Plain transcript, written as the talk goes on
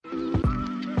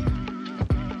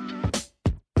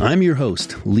I'm your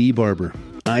host, Lee Barber.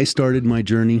 I started my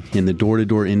journey in the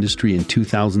door-to-door industry in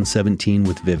 2017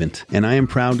 with Vivint, and I am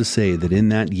proud to say that in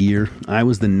that year, I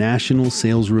was the National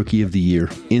Sales Rookie of the Year,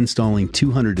 installing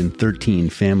 213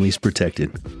 families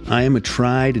protected. I am a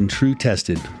tried and true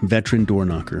tested veteran door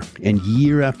knocker, and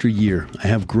year after year, I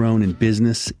have grown in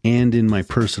business and in my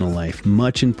personal life,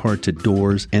 much in part to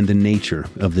doors and the nature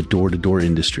of the door-to-door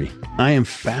industry. I am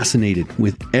fascinated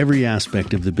with every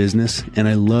aspect of the business, and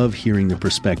I love hearing the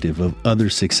perspective of other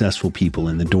successful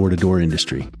people in the door-to-door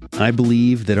industry. I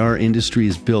believe that our industry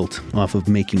is built off of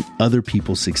making other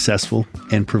people successful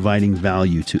and providing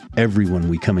value to everyone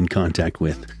we come in contact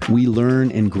with. We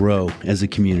learn and grow as a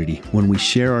community when we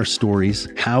share our stories,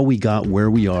 how we got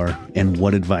where we are, and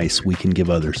what advice we can give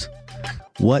others.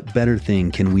 What better thing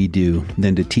can we do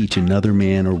than to teach another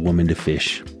man or woman to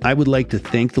fish? I would like to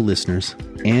thank the listeners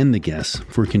and the guests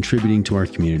for contributing to our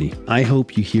community. I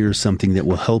hope you hear something that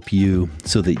will help you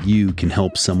so that you can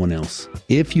help someone else.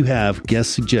 If you have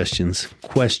guest suggestions,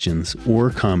 questions,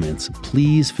 or comments,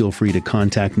 please feel free to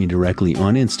contact me directly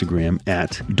on Instagram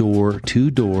at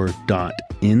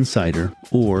door2door.insider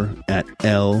or at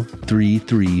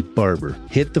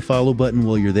L33Barber. Hit the follow button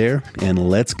while you're there, and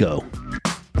let's go.